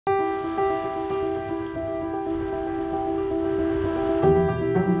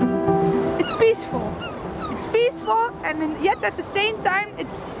peaceful. It's peaceful, and yet at the same time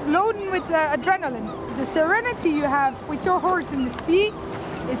it's loaded with adrenaline. The serenity you have with your horse in the sea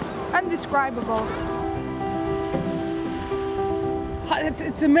is indescribable.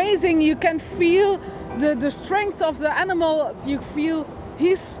 It's amazing. You can feel the strength of the animal. You feel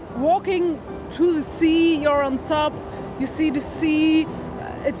he's walking through the sea, you're on top, you see the sea.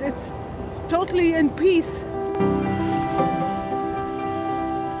 It's totally in peace.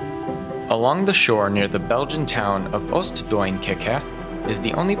 Along the shore near the Belgian town of Oostduinkerke is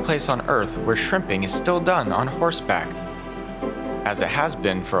the only place on Earth where shrimping is still done on horseback, as it has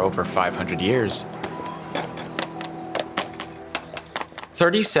been for over 500 years.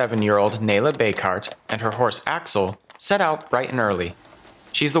 37-year-old Nele Bekart and her horse Axel set out bright and early.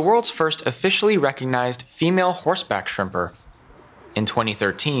 She's the world's first officially recognized female horseback shrimper. In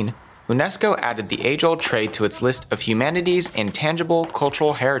 2013, UNESCO added the age-old trade to its list of humanity's intangible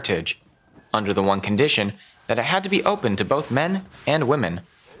cultural heritage, under the one condition that it had to be open to both men and women.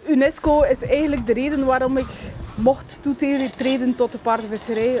 UNESCO is eigenlijk de reden waarom ik mocht toetreden tot de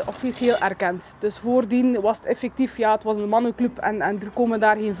paardenvisserij officieel erkend. Dus voordien was het effectief, ja, het was een mannenclub en er komen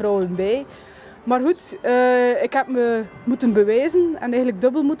daar geen vrouwen bij. Maar goed, ik heb me moeten bewijzen en eigenlijk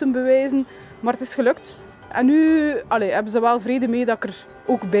dubbel moeten bewijzen, maar het is gelukt. En nu hebben ze wel vrede mee dat ik er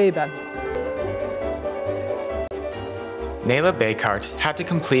ook bij ben. Nele Bekart had to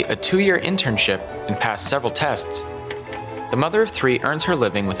complete a 2-year internship and pass several tests. The mother of 3 earns her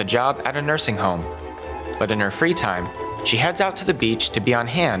living with a job at a nursing home. But in her free time, she heads out to the beach to be on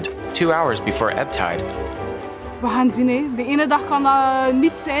hand 2 hours before ebb tide. We gaan zien, hè. De ene dag kan dat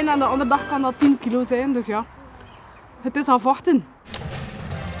niets zijn en de andere dag kan dat 10 kilo zijn. Dus ja, het is afwachten.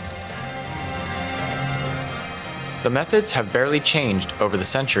 The methods have barely changed over the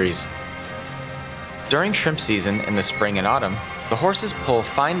centuries. During shrimp season in the spring and autumn, the horses pull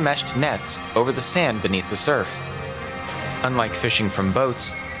fine meshed nets over the sand beneath the surf. Unlike fishing from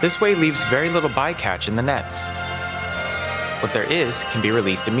boats, this way leaves very little bycatch in the nets. What there is can be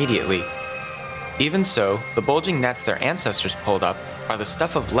released immediately. Even so, the bulging nets their ancestors pulled up are the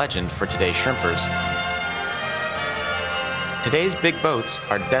stuff of legend for today's shrimpers. Today's big boats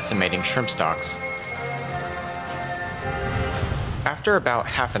are decimating shrimp stocks. After about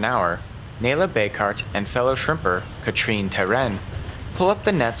half an hour, Nele Bekart and fellow shrimper Katrien Terren pull up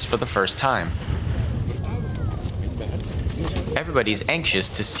the nets for the first time. Everybody's anxious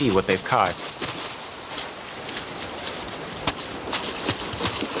to see what they've caught.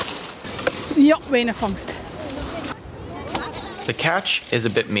 Ja, weinig vangst. The catch is a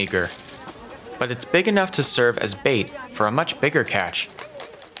bit meager, but it's big enough to serve as bait for a much bigger catch.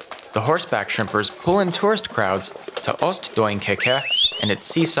 The horseback shrimpers pull in tourist crowds to Oostduinkerke and its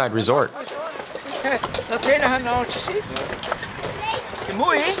seaside resort. Kijk, dat zijn de garnaaltjes, zie je? Is het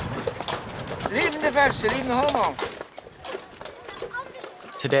mooi, hè? Levende versen, levende allemaal.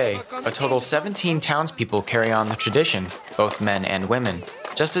 Today, a total 17 townspeople carry on the tradition, both men and women,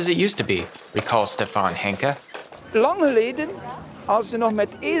 just as it used to be, recalls Stefan Henke. Lang geleden, als ze nog met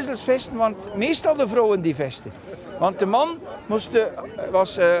ezels vesten, want meestal de vrouwen die vesten. Want de man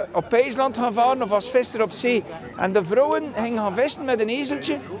was op IJsland gaan varen of was visser op zee. En de vrouwen gingen gaan vesten met een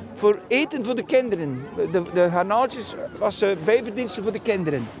ezeltje voor eten voor de kinderen. De garnaaltjes was bijverdiensten voor de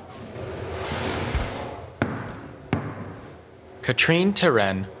kinderen. Katrien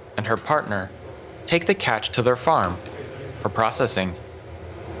Terren and her partner take the catch to their farm for processing.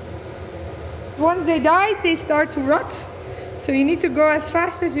 Once they die, they start to rot. So you need to go as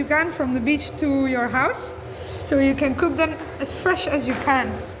fast as you can from the beach to your house, so you can cook them as fresh as you can.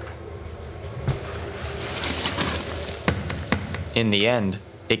 In the end,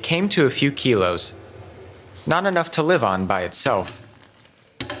 it came to a few kilos, not enough to live on by itself.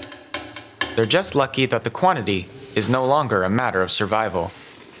 They're just lucky that the quantity is no longer a matter of survival.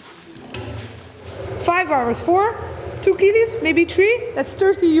 5 hours, 4, 2 kilos, maybe 3, that's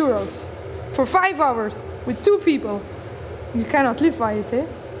 30 euros. For 5 hours, with 2 people. You cannot live by it, eh?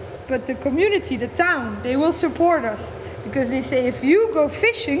 But the community, the town, they will support us. Because they say, if you go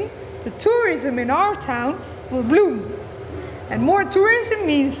fishing, the tourism in our town will bloom. And more tourism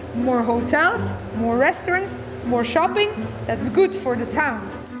means more hotels, more restaurants, more shopping. That's good for the town.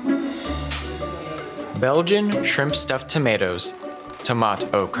 Belgian shrimp stuffed tomatoes, tomate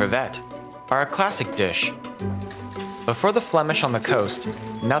aux crevettes, are a classic dish. But for the Flemish on the coast,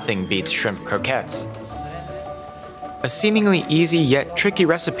 nothing beats shrimp croquettes. A seemingly easy yet tricky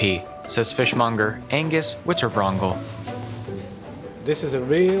recipe, says fishmonger Angus Wittervrongel. This is a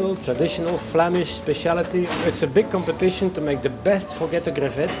real traditional Flemish speciality. It's a big competition to make the best croquette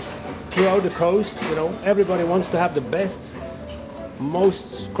crevettes throughout the coast. You know, everybody wants to have the best.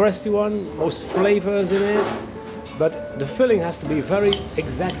 most crusty one, most flavors in it. But the filling has to be very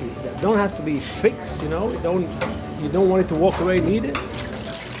exactly. It don't has to be fixed, you know. You don't want it to walk away neither.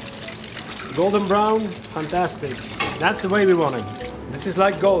 Golden brown, fantastic. That's the way we want it. This is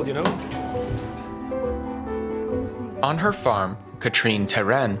like gold, you know. On her farm, Katrine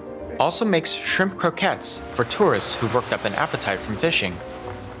Terren also makes shrimp croquettes for tourists who've worked up an appetite from fishing.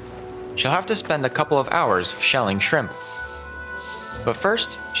 She'll have to spend a couple of hours shelling shrimp. But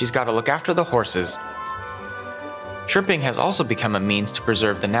first, she's got to look after the horses. Shrimping has also become a means to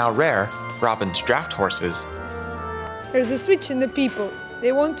preserve the now rare Belgian Draft horses. There's a switch in the people.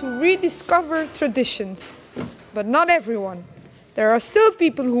 They want to rediscover traditions. But not everyone. There are still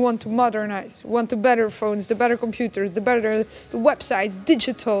people who want to modernize, who want the better phones, the better computers, the websites,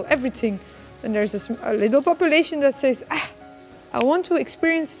 digital, everything. And there's a little population that says, I want to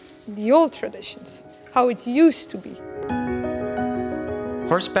experience the old traditions, how it used to be.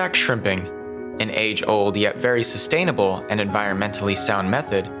 Horseback shrimping, an age-old yet very sustainable and environmentally sound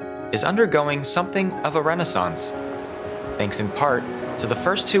method, is undergoing something of a renaissance, thanks in part to the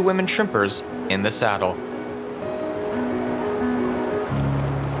first 2 women shrimpers in the saddle.